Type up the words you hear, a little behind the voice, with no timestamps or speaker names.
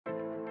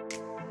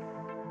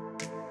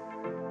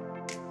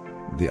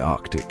The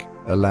Arctic,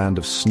 a land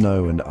of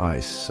snow and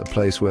ice, a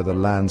place where the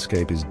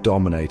landscape is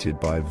dominated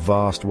by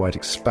vast white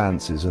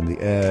expanses and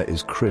the air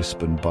is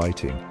crisp and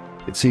biting.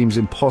 It seems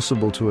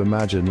impossible to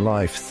imagine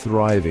life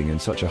thriving in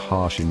such a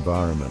harsh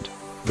environment.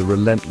 The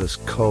relentless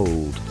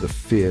cold, the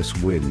fierce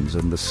winds,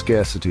 and the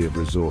scarcity of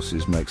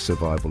resources make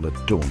survival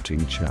a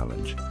daunting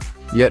challenge.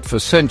 Yet for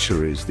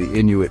centuries, the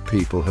Inuit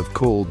people have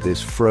called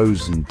this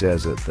frozen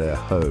desert their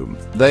home.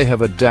 They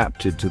have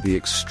adapted to the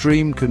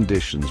extreme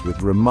conditions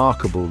with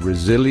remarkable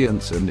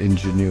resilience and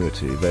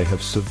ingenuity. They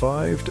have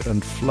survived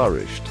and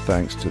flourished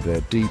thanks to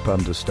their deep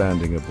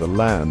understanding of the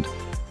land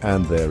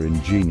and their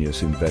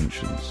ingenious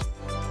inventions.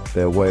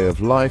 Their way of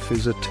life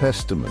is a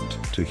testament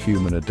to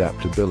human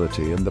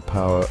adaptability and the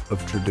power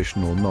of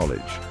traditional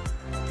knowledge.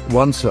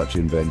 One such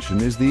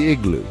invention is the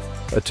igloo,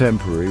 a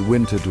temporary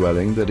winter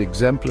dwelling that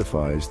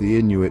exemplifies the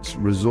Inuits'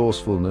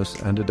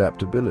 resourcefulness and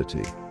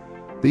adaptability.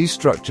 These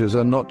structures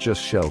are not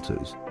just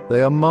shelters,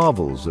 they are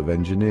marvels of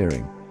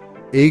engineering.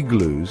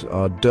 Igloos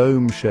are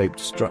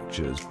dome-shaped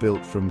structures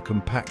built from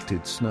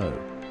compacted snow.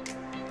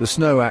 The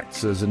snow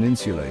acts as an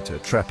insulator,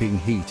 trapping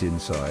heat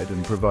inside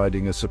and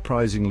providing a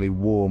surprisingly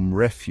warm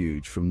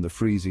refuge from the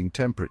freezing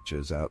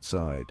temperatures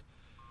outside.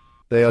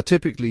 They are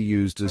typically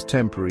used as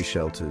temporary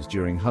shelters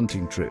during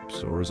hunting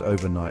trips or as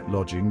overnight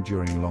lodging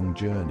during long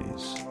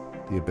journeys.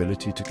 The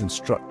ability to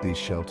construct these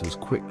shelters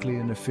quickly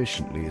and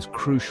efficiently is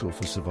crucial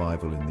for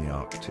survival in the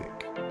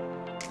Arctic.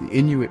 The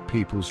Inuit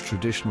people's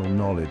traditional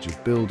knowledge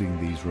of building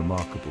these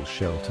remarkable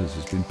shelters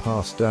has been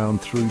passed down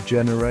through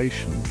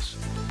generations.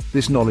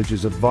 This knowledge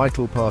is a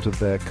vital part of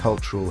their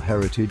cultural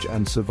heritage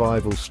and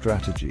survival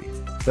strategy.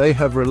 They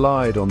have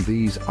relied on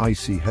these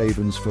icy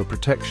havens for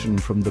protection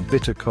from the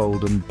bitter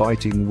cold and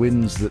biting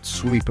winds that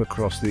sweep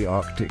across the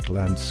Arctic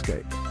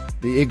landscape.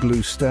 The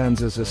igloo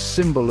stands as a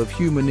symbol of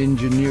human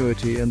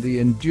ingenuity and the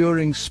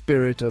enduring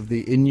spirit of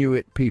the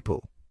Inuit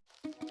people.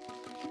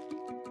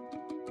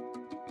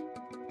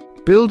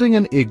 Building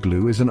an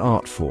igloo is an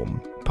art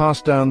form,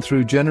 passed down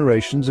through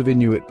generations of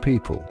Inuit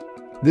people.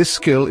 This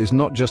skill is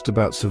not just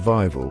about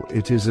survival,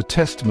 it is a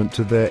testament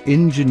to their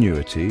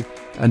ingenuity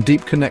and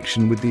deep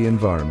connection with the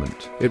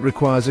environment. It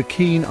requires a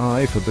keen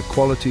eye for the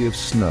quality of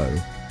snow,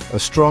 a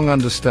strong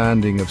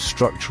understanding of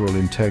structural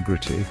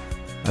integrity,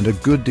 and a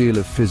good deal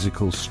of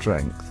physical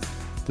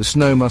strength. The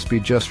snow must be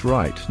just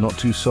right, not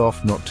too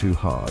soft, not too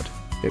hard.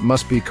 It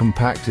must be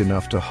compact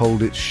enough to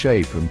hold its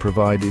shape and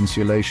provide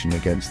insulation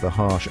against the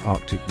harsh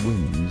Arctic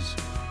winds.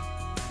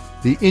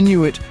 The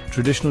Inuit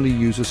traditionally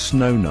use a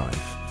snow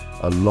knife,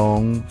 a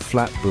long,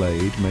 flat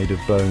blade made of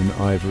bone,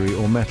 ivory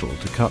or metal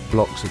to cut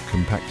blocks of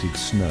compacted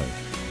snow.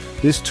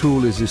 This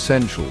tool is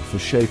essential for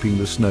shaping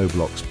the snow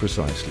blocks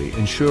precisely,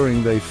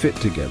 ensuring they fit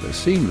together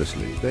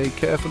seamlessly. They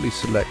carefully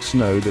select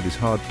snow that is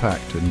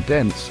hard-packed and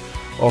dense,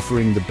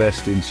 offering the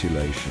best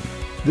insulation.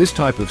 This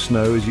type of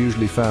snow is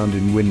usually found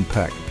in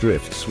wind-packed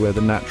drifts where the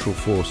natural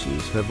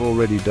forces have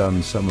already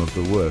done some of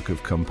the work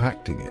of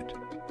compacting it.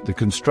 The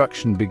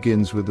construction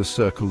begins with a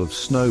circle of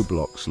snow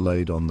blocks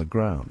laid on the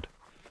ground.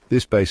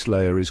 This base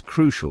layer is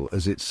crucial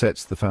as it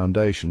sets the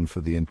foundation for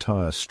the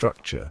entire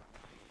structure.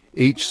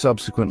 Each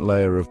subsequent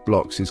layer of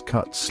blocks is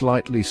cut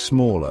slightly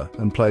smaller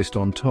and placed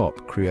on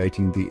top,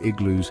 creating the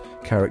igloo's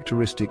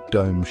characteristic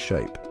dome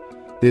shape.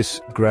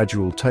 This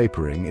gradual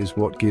tapering is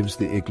what gives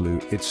the igloo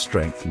its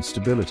strength and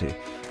stability.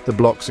 The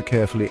blocks are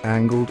carefully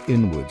angled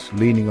inwards,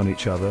 leaning on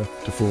each other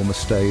to form a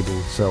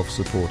stable,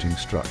 self-supporting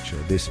structure.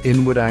 This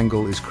inward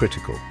angle is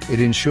critical.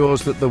 It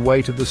ensures that the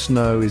weight of the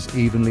snow is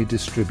evenly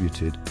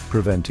distributed,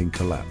 preventing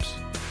collapse.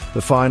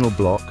 The final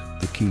block,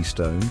 the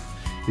keystone,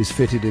 is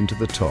fitted into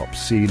the top,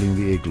 sealing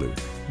the igloo.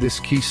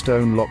 This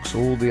keystone locks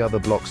all the other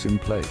blocks in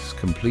place,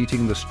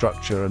 completing the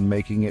structure and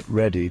making it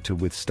ready to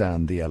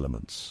withstand the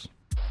elements.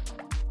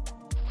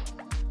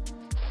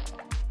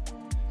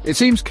 It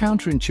seems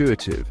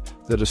counterintuitive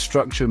that a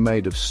structure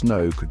made of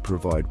snow could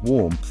provide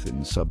warmth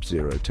in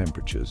sub-zero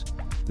temperatures.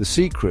 The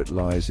secret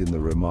lies in the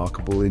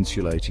remarkable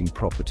insulating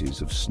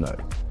properties of snow.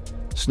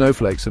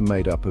 Snowflakes are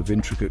made up of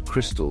intricate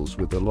crystals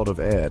with a lot of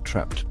air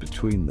trapped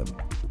between them.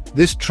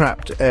 This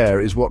trapped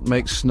air is what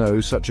makes snow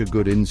such a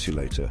good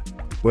insulator.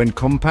 When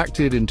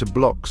compacted into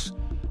blocks,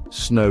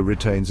 snow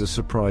retains a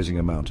surprising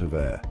amount of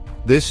air.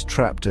 This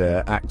trapped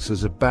air acts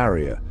as a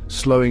barrier,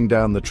 slowing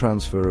down the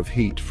transfer of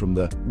heat from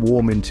the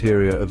warm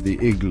interior of the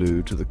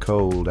igloo to the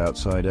cold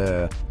outside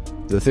air.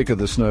 The thicker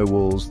the snow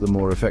walls, the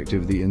more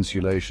effective the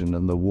insulation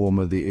and the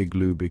warmer the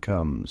igloo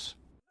becomes.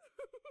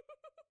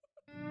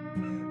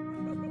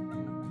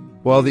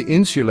 While the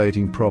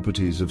insulating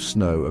properties of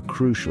snow are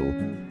crucial,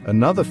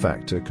 another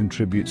factor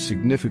contributes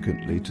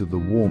significantly to the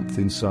warmth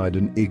inside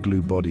an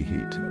igloo body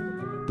heat.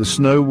 The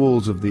snow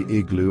walls of the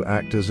igloo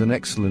act as an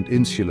excellent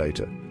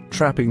insulator,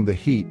 trapping the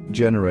heat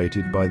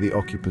generated by the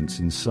occupants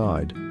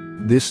inside.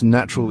 This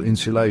natural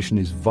insulation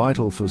is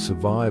vital for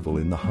survival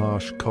in the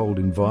harsh, cold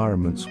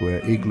environments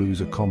where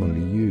igloos are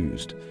commonly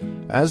used.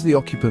 As the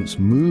occupants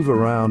move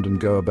around and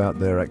go about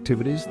their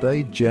activities,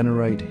 they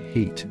generate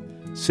heat.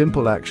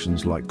 Simple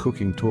actions like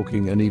cooking,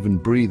 talking, and even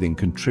breathing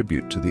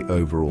contribute to the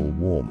overall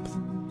warmth.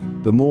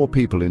 The more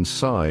people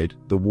inside,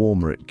 the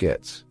warmer it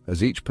gets,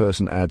 as each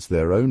person adds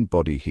their own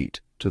body heat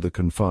to the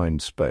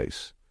confined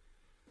space.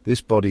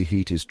 This body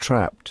heat is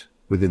trapped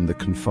within the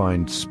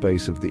confined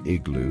space of the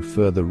igloo,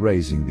 further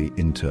raising the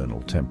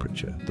internal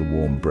temperature. The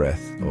warm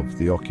breath of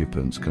the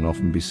occupants can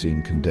often be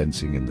seen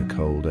condensing in the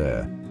cold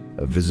air,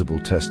 a visible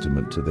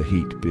testament to the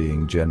heat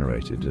being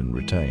generated and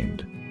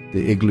retained.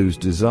 The igloo's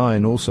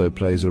design also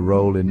plays a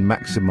role in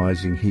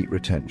maximizing heat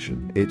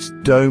retention. Its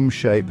dome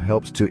shape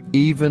helps to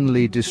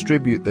evenly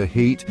distribute the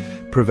heat,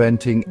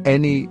 preventing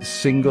any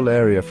single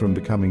area from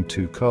becoming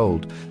too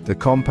cold. The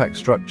compact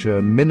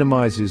structure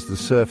minimizes the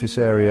surface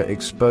area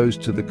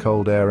exposed to the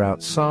cold air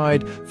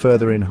outside,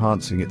 further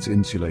enhancing its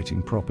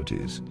insulating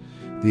properties.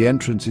 The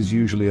entrance is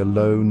usually a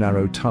low,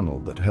 narrow tunnel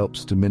that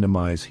helps to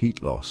minimize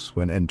heat loss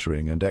when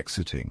entering and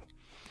exiting.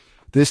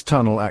 This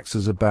tunnel acts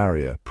as a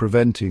barrier,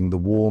 preventing the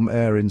warm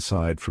air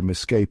inside from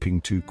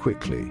escaping too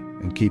quickly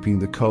and keeping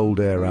the cold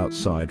air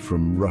outside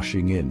from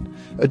rushing in.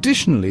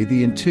 Additionally,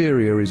 the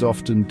interior is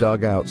often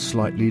dug out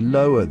slightly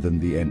lower than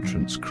the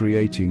entrance,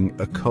 creating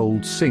a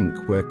cold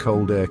sink where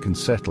cold air can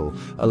settle,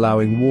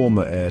 allowing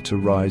warmer air to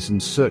rise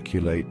and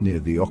circulate near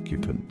the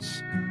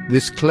occupants.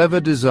 This clever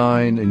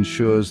design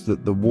ensures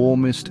that the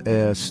warmest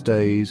air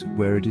stays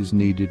where it is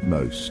needed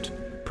most,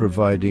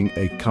 providing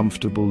a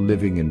comfortable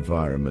living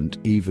environment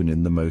even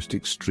in the most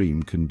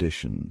extreme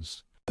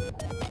conditions.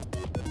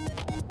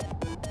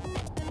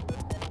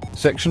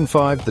 Section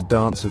 5. The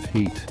Dance of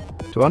Heat.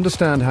 To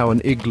understand how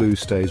an igloo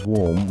stays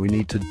warm, we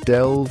need to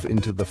delve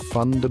into the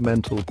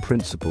fundamental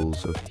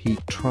principles of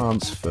heat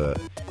transfer.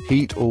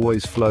 Heat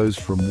always flows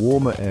from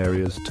warmer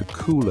areas to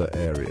cooler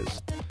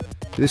areas.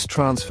 This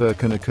transfer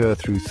can occur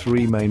through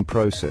three main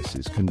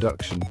processes: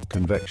 conduction,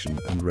 convection,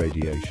 and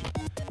radiation.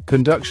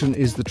 Conduction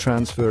is the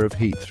transfer of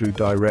heat through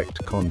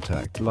direct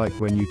contact, like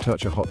when you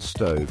touch a hot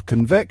stove.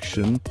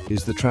 Convection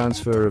is the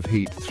transfer of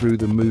heat through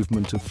the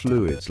movement of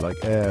fluids, like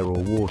air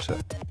or water.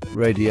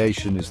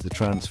 Radiation is the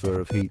transfer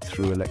of heat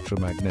through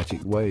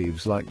electromagnetic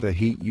waves, like the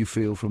heat you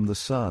feel from the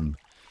sun.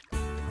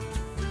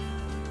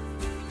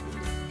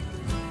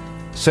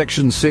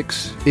 Section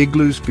 6.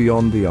 Igloos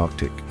beyond the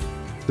Arctic.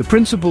 The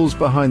principles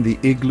behind the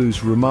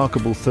igloo's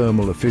remarkable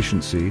thermal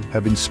efficiency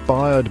have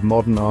inspired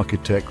modern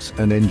architects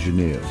and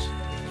engineers.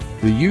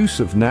 The use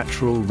of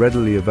natural,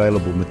 readily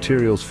available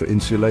materials for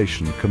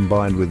insulation,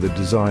 combined with a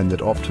design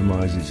that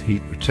optimizes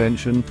heat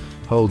retention,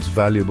 holds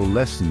valuable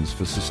lessons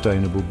for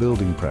sustainable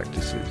building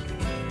practices.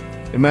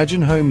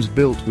 Imagine homes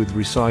built with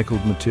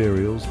recycled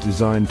materials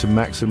designed to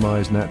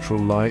maximize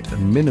natural light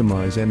and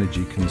minimize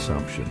energy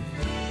consumption.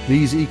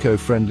 These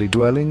eco-friendly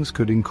dwellings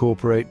could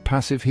incorporate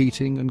passive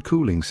heating and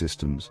cooling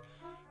systems,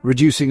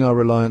 reducing our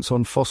reliance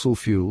on fossil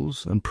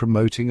fuels and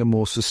promoting a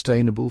more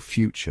sustainable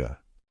future.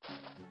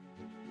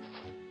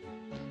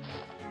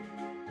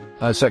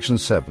 Section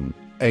 7.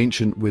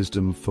 Ancient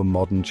wisdom for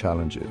modern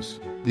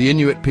challenges. The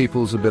Inuit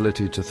people's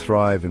ability to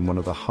thrive in one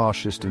of the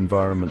harshest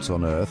environments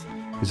on Earth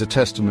is a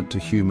testament to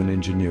human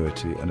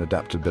ingenuity and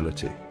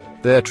adaptability.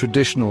 Their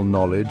traditional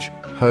knowledge,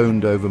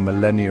 honed over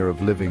millennia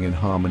of living in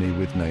harmony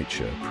with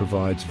nature,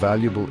 provides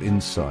valuable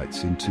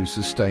insights into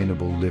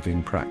sustainable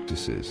living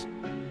practices.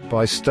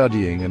 By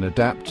studying and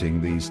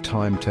adapting these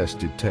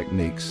time-tested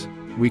techniques,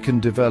 we can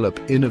develop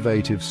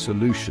innovative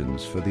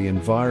solutions for the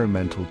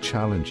environmental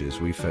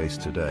challenges we face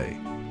today.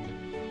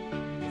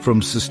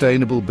 From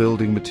sustainable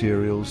building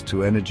materials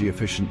to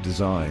energy-efficient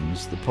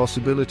designs, the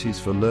possibilities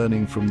for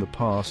learning from the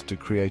past to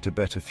create a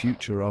better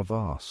future are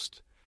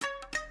vast.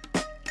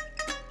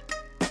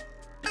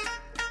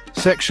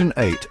 Section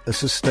 8. A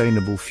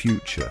sustainable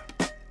future.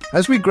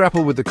 As we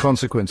grapple with the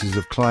consequences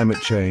of climate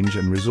change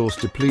and resource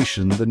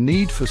depletion, the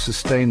need for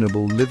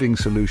sustainable living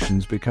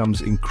solutions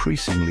becomes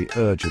increasingly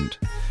urgent.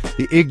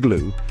 The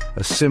igloo,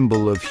 a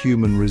symbol of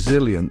human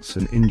resilience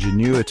and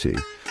ingenuity,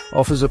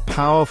 offers a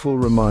powerful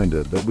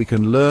reminder that we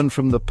can learn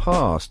from the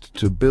past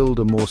to build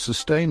a more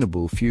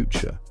sustainable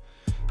future.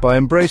 By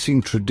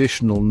embracing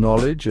traditional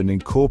knowledge and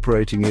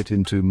incorporating it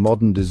into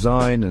modern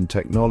design and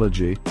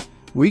technology,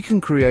 we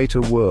can create a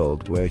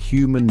world where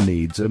human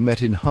needs are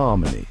met in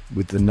harmony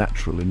with the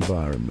natural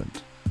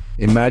environment.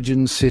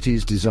 Imagine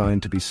cities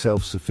designed to be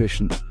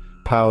self-sufficient,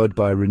 powered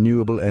by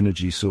renewable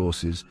energy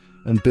sources,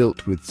 and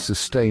built with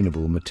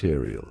sustainable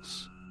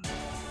materials.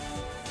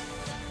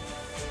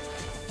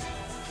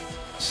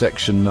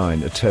 Section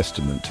 9. A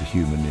testament to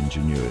human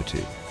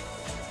ingenuity.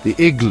 The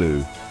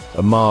igloo,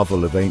 a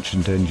marvel of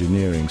ancient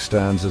engineering,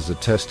 stands as a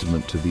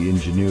testament to the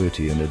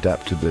ingenuity and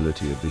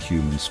adaptability of the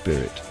human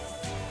spirit.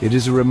 It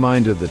is a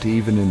reminder that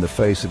even in the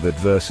face of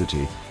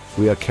adversity,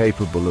 we are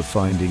capable of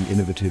finding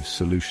innovative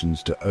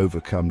solutions to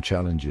overcome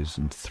challenges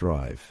and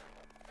thrive.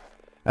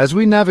 As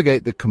we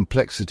navigate the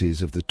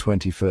complexities of the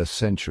 21st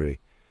century,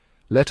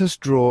 let us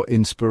draw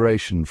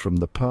inspiration from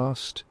the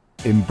past,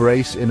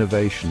 embrace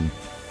innovation,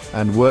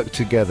 and work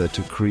together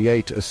to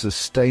create a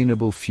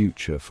sustainable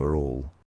future for all.